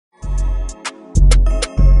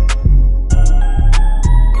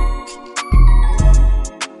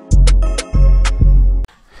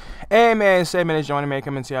Hey man, it's Juwaniie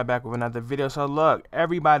coming to you back with another video. So look,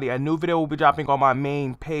 everybody, a new video will be dropping on my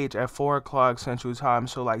main page at 4 o'clock Central Time.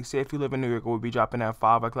 So like, say if you live in New York, it will be dropping at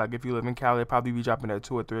 5 o'clock. If you live in Cali, it'll probably be dropping at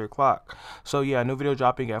 2 or 3 o'clock. So yeah, a new video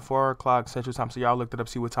dropping at 4 o'clock Central Time. So y'all looked it up,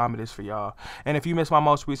 see what time it is for y'all. And if you missed my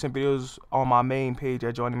most recent videos on my main page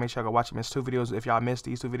at Juwaniie, make sure y'all go watch them. It's 2 videos. If y'all missed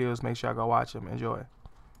these 2 videos, make sure y'all go watch them. Enjoy.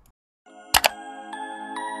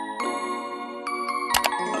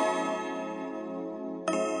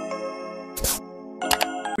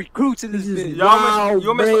 Recruits in this video. Y'all, you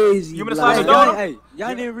want me to slap the door? Hey,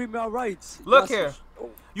 y'all didn't read my rights. Look here.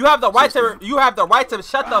 You have the right to. You have the right to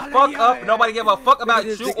shut the fuck up. Nobody give a fuck about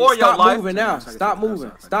you or your life. Stop moving now. Stop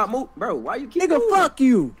moving. Stop moving, bro. Why you keep moving? Fuck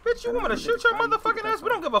you. Bitch, you want me to shoot your motherfucking ass? We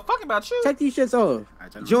don't give a fuck about you. Take these shits off.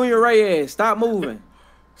 Junior Reyes, stop moving.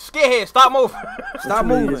 Scarehead, stop moving. Stop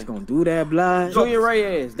moving. Just gonna do that, blind. Junior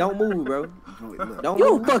Reyes, don't move, bro. Don't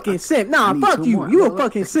You move. a fucking simp. Nah, fuck you. You a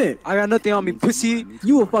fucking simp. I got nothing on me, pussy.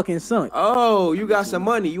 You a fucking son. Oh, you got some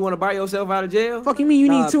money. You want to buy yourself out of jail? Fucking me, you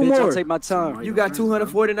need 2 more. I'll take my time. You got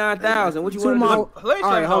 249,000. What you want to do?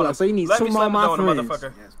 Alright, hold on. So you need 2 more of my friends.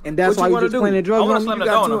 And that's why you just planning drugs on me? You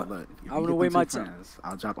got 2. I wanna wait my time.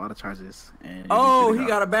 I'll drop all the charges. And Oh, he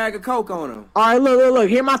got a bag of coke on him. Alright, look.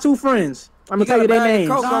 Here are my 2 friends. I'm gonna tell you their names.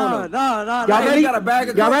 Nah. Y'all ready? He got a bag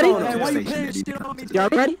of Y'all coke ready? on him. Why you paying shit on me? Y'all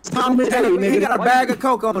ready? Tom and Jerry, nigga. He got a bag of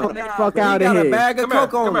coke on him. Fuck out He of got a here. bag of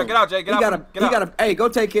coke on him. Come here, get out, Jay. Get out. He got a. Hey, go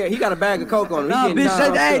take care. He got a bag of coke on him. Nah,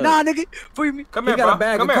 bitch, hey, nah, nigga. Free me. Come He here, got bro. a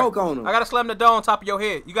bag Come of here. coke on him. I gotta slam the door on top of your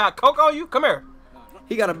head. You got coke on you? Come here.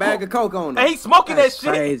 He got a bag of coke on him. And he's smoking that shit.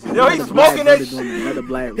 Crazy. Yo, he's smoking that shit. Another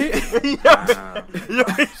black. Yo,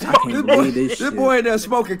 he's smoking. This boy in there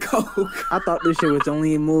smoking coke. I thought this shit was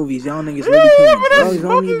only in movies. Y'all niggas really can't. but that's Drugs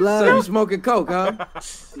on me, So you blood. smoking coke, huh?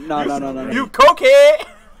 No. You cokehead.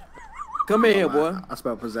 Come in here, boy. I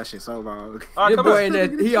spelled possession so wrong. All right, This come boy here. in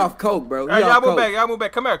there, he off coke, bro. He Hey, y'all off move coke. back. Y'all move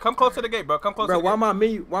back. Come here. Come close to the gate, bro. Come close Bro, to the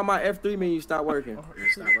gate. why my F3 menu stop working?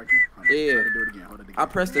 It's not working. Hold on. Yeah. Try to do it again. Hold it again. I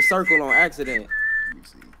pressed the circle on accident. Let me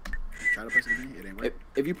see. Try to press it again. It ain't working.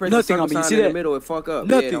 If you press Nothing the on circle me, sign see in the that? middle, it fuck up.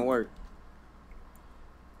 Nothing. Yeah, it don't work.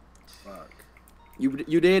 Fuck.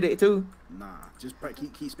 You did it too? Nah. Just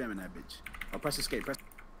keep spamming that bitch. Or press escape. Press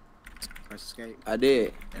escape. I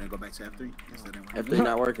did. And then go back to F3. F3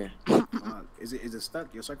 not working. Is it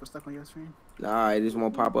stuck? Your circle stuck on your screen? Nah, it just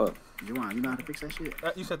won't pop up. Juwan, you know how to fix that shit?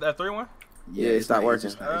 You said that 3-1? Yeah, it stopped working.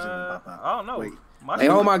 It's just gonna pop out. I don't know. Wait. Hey,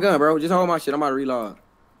 hold my gun, bro. Just hold my shit. I'm about to reload.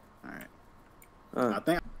 Alright. I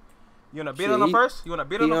think. You wanna beat on him first? You wanna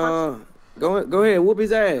beat on him first? Go ahead, whoop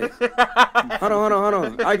his ass. hold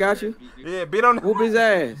on. I got you. Yeah, beat on. Whoop his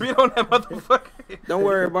ass. Beat on that motherfucker. Don't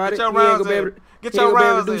worry about it. Get your He ain't rounds gonna be in. able to, Get he your ain't gonna be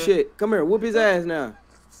able rounds to do in. shit. Come here, whoop his ass now.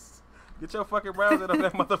 Get your fucking rounds in on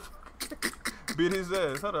that motherfucker. Beat his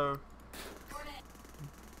ass. Hold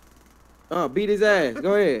on. Beat his ass.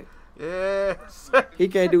 Go ahead. Yes. He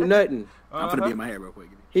can't do nothing. I'm finna beat my head real quick.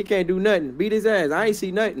 He can't do nothing. Beat his ass. I ain't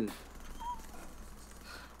see nothing.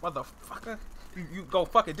 Motherfucker. You go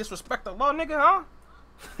fucking disrespect the law, nigga, huh?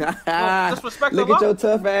 Disrespect the Look law? at your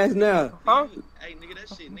tough ass now. Huh? Hey, nigga, that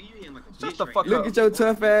shit, nigga, you hitting like a Shut bitch the right fuck now. Look at your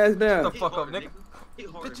tough ass now. Shut the fuck up, nigga. Hit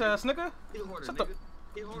harder, Bitch ass nigga. Hit harder, Shut nigga. the.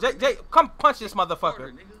 Hit harder, Jay, come punch this motherfucker.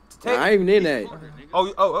 Harder, nigga. Take. I ain't even in that. Hit harder, nigga.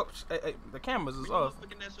 Oh, hey, the cameras is Bring your off.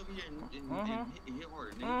 fucking ass over here and hit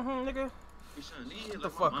harder, nigga. Nigga. You son, nigga, hit the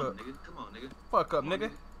like fuck my mama, up. nigga. Come on, nigga. Fuck up, nigga.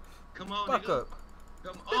 Come on, Fuck nigga. up.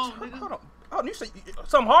 Come Bitch, on, nigga. hold on. Oh, you say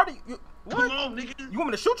something harder? What? Come on, nigga. You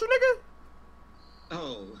want me to shoot you, nigga?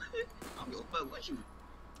 Oh. I'm gonna fuck with you.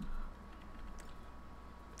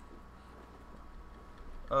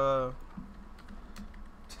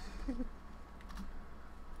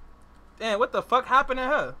 Damn, what the fuck happened to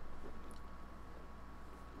her?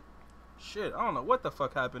 Shit, I don't know what the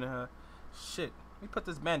fuck happened to her. Shit, let me put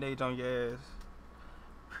this bandage on your ass.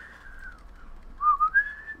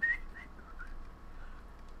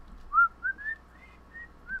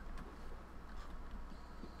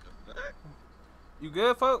 You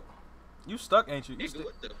good, folk? You stuck, ain't you? Nigga,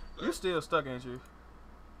 what the fuck? You still stuck, ain't you?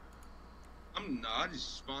 I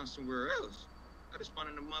just spawned somewhere else. I just spawned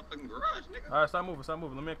in the motherfucking garage, nigga. Alright, stop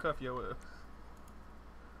moving. Let me cuff your ass.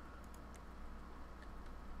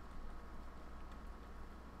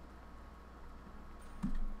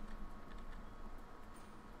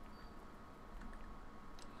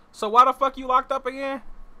 So why the fuck you locked up again?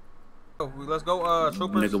 Oh, let's go,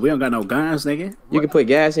 troopers. Nigga, we don't got no guns, nigga. You can put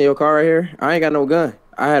gas in your car right here. I ain't got no gun.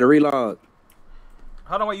 I had to reload.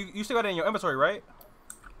 Hold on, wait, you still got it in your inventory, right?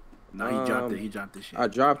 No, he dropped it. He dropped this shit. I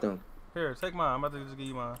dropped them. Here, take mine. I'm about to just give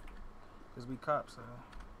you mine. Cause we cops.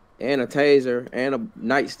 And a taser and a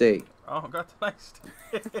nightstick. I don't got the nice.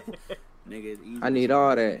 Nigga, I need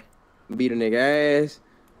all that. Beat a nigga ass.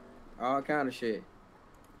 All kind of shit.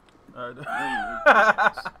 Alright.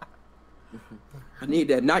 I need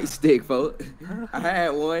that nightstick, folks. I had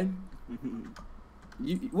one.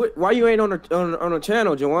 Why you ain't on the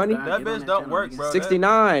channel, Juwaniie? That bitch don't work, bro.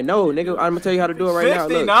 69. No, nigga, I'm gonna tell you how to do it right now.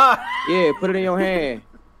 69. Look. Yeah, put it in your hand,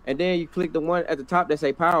 and then you click the one at the top that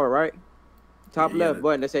say power, right? Top left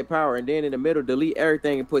button that say power, and then in the middle delete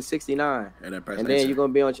everything and put 69. And then you're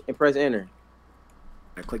gonna be on and press enter.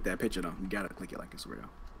 I click that picture though. You gotta click it like it's real.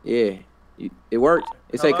 Yeah, it worked.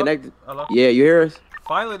 It say connected. Hello? Yeah, you hear us?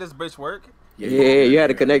 Finally, this bitch work. Yeah, you had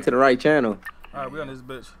to connect to the right channel. All right, we on this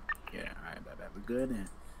bitch. Yeah, all right, bad. We good then.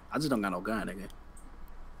 I just don't got no gun, nigga.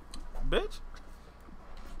 Bitch.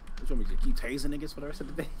 What you want me to keep tasing niggas for the rest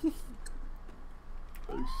of the day?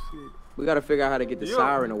 Oh shit. We gotta figure out how to get the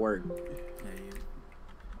siren to work.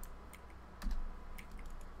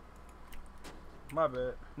 My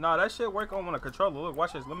bad. Nah, that shit work on a controller. Look,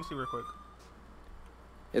 watch this. Let me see real quick.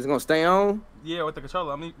 It's gonna stay on? Yeah, with the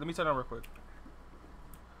controller. Let me turn it on real quick.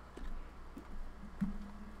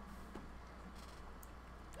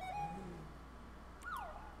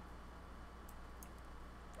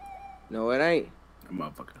 No, it ain't. That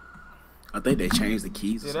motherfucker. I think they changed the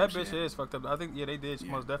keys. Yeah, that bitch is fucked up. I think they did.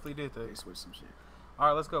 Most definitely did that. They switched some shit. All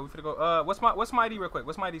right, let's go. We finna go. What's my ID real quick?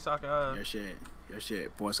 What's my ID socket? Your shit.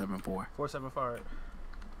 474. 475.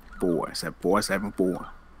 474.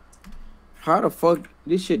 How the fuck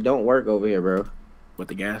this shit don't work over here, bro? With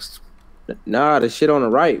the gas? Nah, the shit on the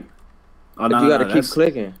right. Oh, no, you gotta keep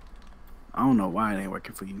clicking. I don't know why it ain't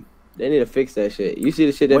working for you. They need to fix that shit. You see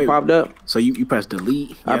the shit that popped up? So you press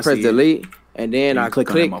delete. I press delete, and then I click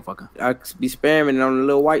on that motherfucker. I be spamming on the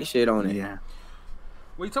little white shit on it. Yeah.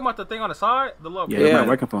 What, you talking about the thing on the side? The little it's not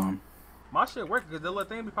working for him. My shit working because the little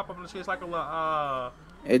thing be pop up on the shit. It's like a little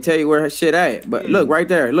It tell you where her shit at. But look right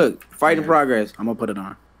there. Look, fight in progress. I'm gonna put it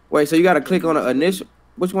on. Wait, so you gotta click on the initial.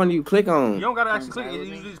 Which one do you click on? You don't gotta actually click it. You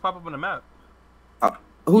usually just pop up on the map.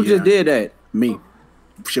 Who just did that? Me.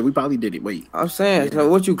 Shit, we probably did it. Wait. I'm saying. So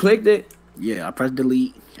what you clicked it? Yeah, I press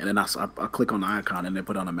delete and then I click on the icon and then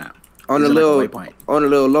put it on the map. On the little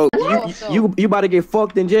logo. You about to get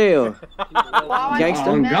fucked in jail.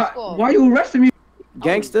 Gangster. Why you arresting me?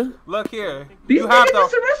 Gangster. Look here. These You have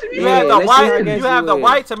the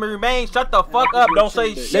right to remain. Shut the fuck up. Don't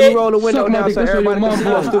say shit. Let me roll the window down so everybody can see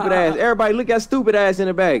your stupid ass. Everybody look at stupid ass in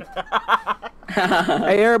the back.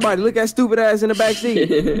 Hey, everybody look at stupid ass in the back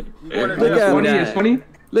seat. It's funny.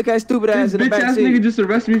 Look at stupid ass in the back seat. Bitch ass nigga just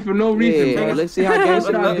arrested me for no reason. Yeah, let's see how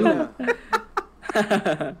gangster we do.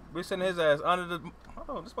 We sending his ass under the.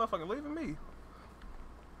 Oh, this motherfucker leaving me.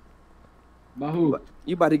 Bahu.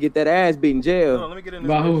 You about to get that ass beat in jail. Hold on, let me get in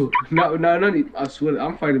this. Bahu. No. I swear,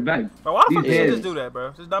 I'm fighting back. Bro, why the fuck you just do that,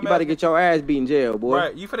 bro? You about to get your ass beat in jail, boy.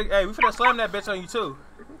 Right, we finna slam that bitch on you too.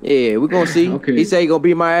 Yeah, we gonna see. Okay. He say he gonna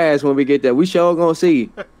beat my ass when we get there. We sure gonna see.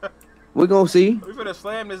 We gonna see. We finna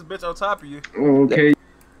slam this bitch on top of you. Oh, okay.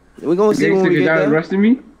 We gonna see when we get there. Arrested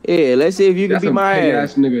me? Yeah, let's see if you can beat my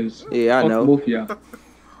ass. Niggas. Yeah, I know. Both of y'all.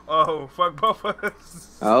 Oh, fuck both of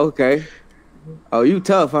us. Oh, okay. Oh, you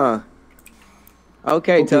tough, huh?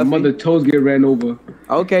 Okay, Tuffy. Mother toes get ran over.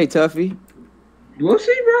 Okay, Tuffy. We'll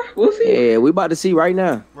see, bro. We'll see. Yeah, we about to see right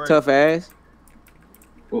now. Right. Tough ass.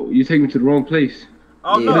 Oh, you take me to the wrong place.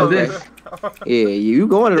 Oh, yeah, no. What is this? Yeah, you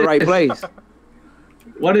going to the right place.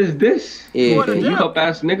 What is this? Yeah, you up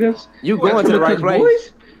ass niggas. You going to the right place.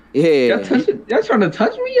 Boys? Yeah. Y'all trying to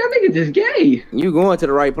touch me? Y'all niggas just gay. You going to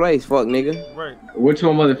the right place, fuck nigga. Right. Which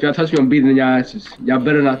one, mother? If y'all touch me, I'm beating your asses. Y'all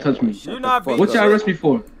better not touch me. You're not beating. What y'all arrest me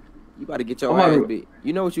for? You about to get your ass beat.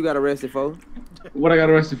 You know what you got arrested for? What I got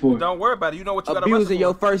arrested for? Don't worry about it. You know what you got arrested for. Abusing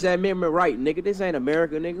your First Amendment right, nigga. This ain't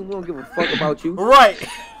America, nigga. We don't give a fuck about you. Right.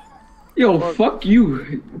 Yo, fuck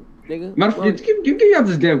you. Nigga. Give me out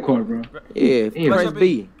this damn card, bro. Yeah, press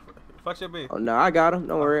B. Fuck your B. Oh, no, I got him.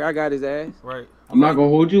 Don't worry. I got his ass. Right. I'm not gonna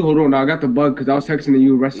hold you. Hold on. Now I got the bug because I was texting and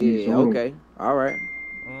you arrested me. Yeah, okay. All right.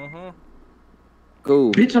 Mm-hmm.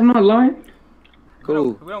 Cool. Bitch, I'm not lying.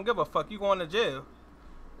 Cool. We don't give a fuck. You going to jail.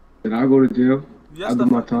 Then I go to jail. Yes, I do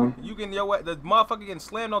my time. You getting the motherfucker getting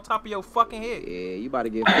slammed on top of your fucking head. Yeah, you about to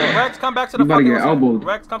get fucked. Rex, come back to the fucking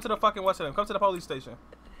Rex, come to the fucking what's it? Come to the police station.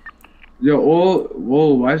 Yo,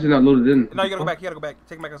 whoa, why is it not loaded in? No, you gotta go back. You gotta go back.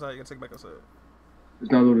 Take it back outside. You gotta take it back outside.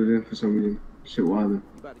 It's not loaded in for some reason. Shit, why? You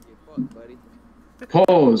about to get fucked, buddy.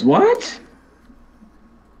 Pause. What?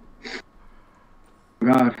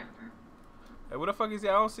 God. Hey, what the fuck is he?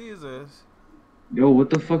 I don't see his ass. Yo,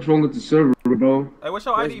 what the fuck's wrong with the server, bro? Hey, what's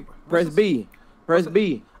your ID? Press B. Press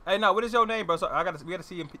B. Hey, no, what is your name, bro? So we gotta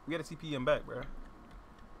see him. We gotta see PM back, bro.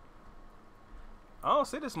 I don't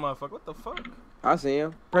see this motherfucker. What the fuck? I see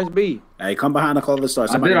him. Press B. Hey, come behind the clothing store.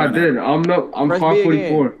 I did. I'm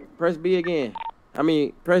 544. Press B again. I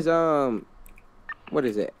mean, press what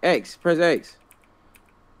is it? X. Press X.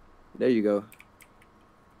 There you go.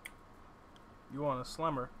 You want a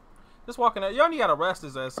slimmer? Just walking out. You only gotta rest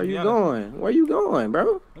his ass. Where you going? Where you going,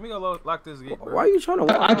 bro? Let me go lock this gate, bro. Why are you trying to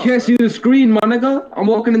walk I can't see the screen, my nigga. I'm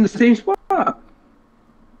walking in the same spot.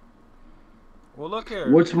 Well, look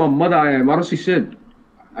here. What's my mother I am? I don't see shit.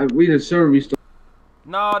 We the service store.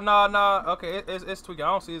 No. Okay, it's tweaking. I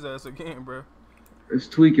don't see his ass again, bro. It's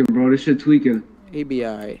tweaking, bro. This shit tweaking. He be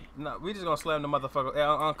alright. No, we just gonna slam the motherfucker.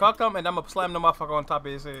 Uncock him, and I'm gonna slam the motherfucker on top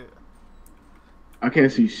of his head. I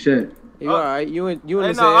can't see shit. You alright? You in Hey, the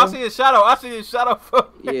no, cell? I see his shadow.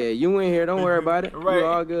 Yeah, you in here. Don't worry about it. Right. You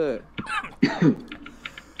all good.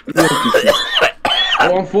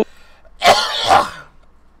 I'm full.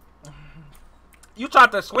 You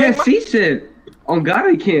tried to swing. Can't see shit. On God,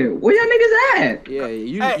 I can't. Where y'all niggas at? Yeah,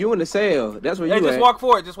 Hey. you in the cell. That's where you Hey, just at. walk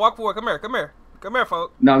forward. Come here,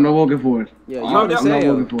 folk. No, I'm not walking for it. Yeah, you I'm in the not cell.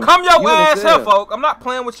 walking for it. Come your You in the ass cell. here, folk. I'm not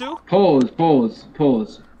playing with you. Pause. Bro,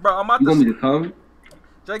 I'm about You want me to... to come?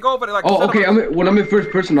 Jay, go over there like... Oh, okay. When I'm in first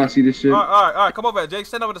person, I see this shit. All right. Come over here. Jake,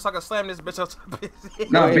 stand over there so I can slam this bitch on top of his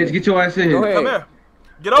head. Nah, ahead. bitch, get your ass in Go here. ahead. Come here.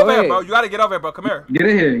 Get over here, ahead. bro. You gotta get over here, bro. Come here. Get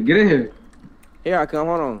in here. Here I come.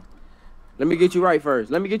 Hold on. Let me get you right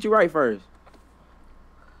first. Hold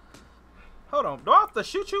on. Do I have to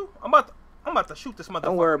shoot you? I'm about to shoot this motherfucker.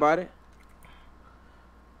 Don't worry about it.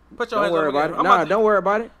 Put your Don't hands worry over about there. it. Nah, don't worry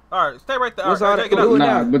about it. All right, stay right there. All What's right, all Jay, that- get up. do it Nah,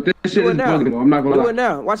 now. but this shit Do is it now. bugging though. I'm not gonna Do lie. it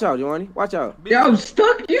now. Watch out, Juwaniie. Watch out. Yeah, I'm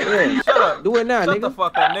stuck. Yeah. Shut up. Do it now, Shut nigga. the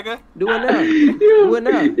fuck up, nigga. Do it now. Do it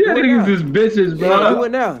now. Yeah, Do it niggas now. is bitches, bro. Yeah, do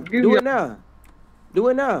it now. Give Do me it now. Do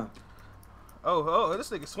it now. Oh, this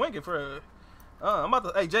nigga swinging for... I'm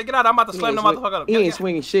about to... Hey, Jay, get out. I'm about to slam the He ain't motherfucker up. He ain't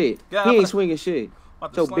swinging shit. Yeah, He I'm ain't finna- swinging shit. I'm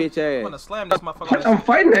about So to slam- bitch ass. I'm gonna slam this motherfucker. I'm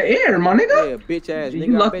fighting the air, my nigga. Yeah, bitch ass You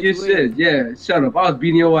nigga. I lucky bet as you shit. is. Yeah, shut up. I was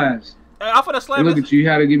beating your ass. Hey, I'm finna And slam look this. at you. You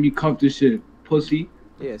had to give me cuffed and shit. Pussy.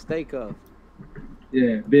 Yeah, stay cuffed.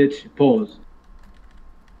 Yeah, bitch. Pause.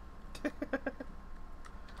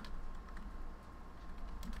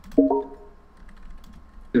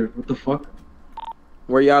 What the fuck?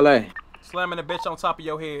 Where y'all at? Slamming the bitch on top of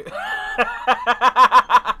your head.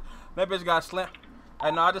 That bitch got slammed.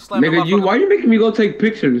 Hey, no, I just slammed the Nigga, motherfucker. why you making me go take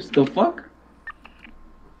pictures? The fuck?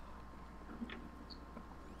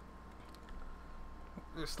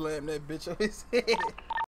 Just slam that bitch on his head.